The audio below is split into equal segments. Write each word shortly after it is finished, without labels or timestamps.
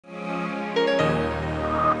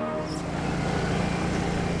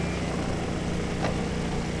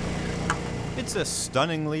It's a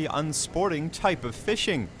stunningly unsporting type of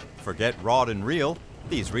fishing. Forget rod and reel.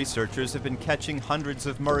 These researchers have been catching hundreds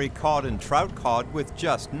of Murray cod and trout cod with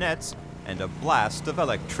just nets and a blast of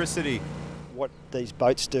electricity. What these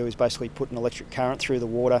boats do is basically put an electric current through the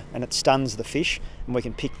water and it stuns the fish, and we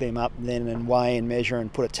can pick them up then and weigh and measure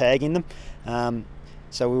and put a tag in them.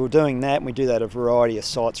 So we were doing that, and we do that at a variety of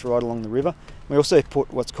sites right along the river. We also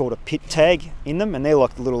put what's called a pit tag in them, and they're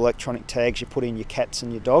like the little electronic tags you put in your cats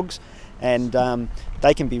and your dogs, and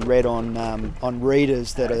they can be read on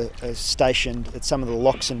readers that are stationed at some of the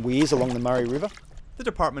locks and weirs along the Murray River. The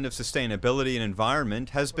Department of Sustainability and Environment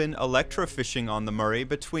has been electro-fishing on the Murray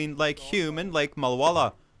between Lake Hume and Lake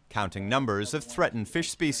Mulwala, counting numbers of threatened fish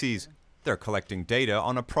species. They're collecting data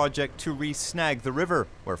on a project to re-snag the river,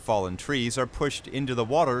 where fallen trees are pushed into the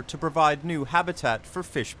water to provide new habitat for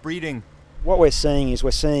fish breeding. What we're seeing is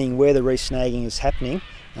where the re-snagging is happening,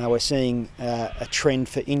 we're seeing a trend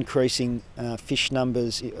for increasing fish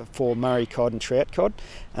numbers for Murray cod and trout cod.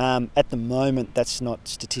 At the moment that's not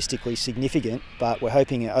statistically significant, but we're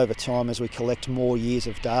hoping over time, as we collect more years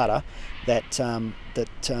of data, that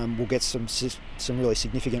we'll get some really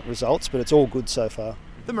significant results, but it's all good so far.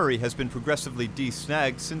 The Murray has been progressively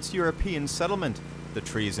de-snagged since European settlement. The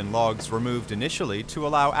trees and logs were moved initially to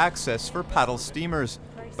allow access for paddle steamers.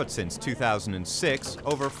 But since 2006,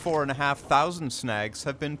 over 4,500 snags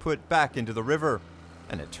have been put back into the river.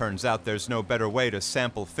 And it turns out there's no better way to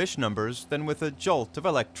sample fish numbers than with a jolt of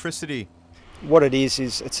electricity. What it is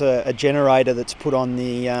it's a generator that's put on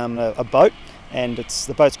a boat, and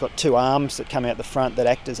the boat's got two arms that come out the front that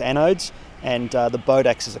act as anodes, and the boat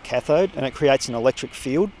acts as a cathode, and it creates an electric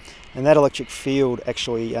field, and that electric field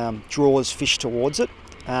actually draws fish towards it.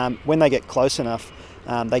 When they get close enough,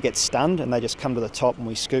 they get stunned and they just come to the top, and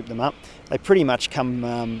we scoop them up. They pretty much come,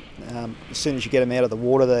 as soon as you get them out of the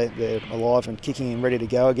water, they're alive and kicking and ready to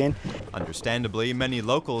go again. Understandably, many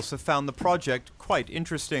locals have found the project quite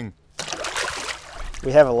interesting.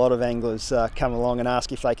 We have a lot of anglers come along and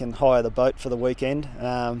ask if they can hire the boat for the weekend.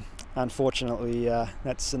 Unfortunately,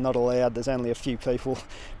 that's not allowed. There's only a few people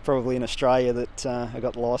probably in Australia that have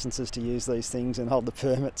got licences to use these things and hold the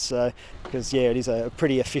permits. So, because yeah, it is a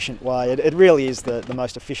pretty efficient way. It really is the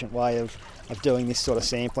most efficient way of doing this sort of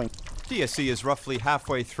sampling. DSE is roughly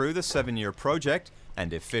halfway through the 7-year project,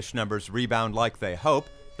 and if fish numbers rebound like they hope,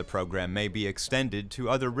 the program may be extended to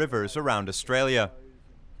other rivers around Australia.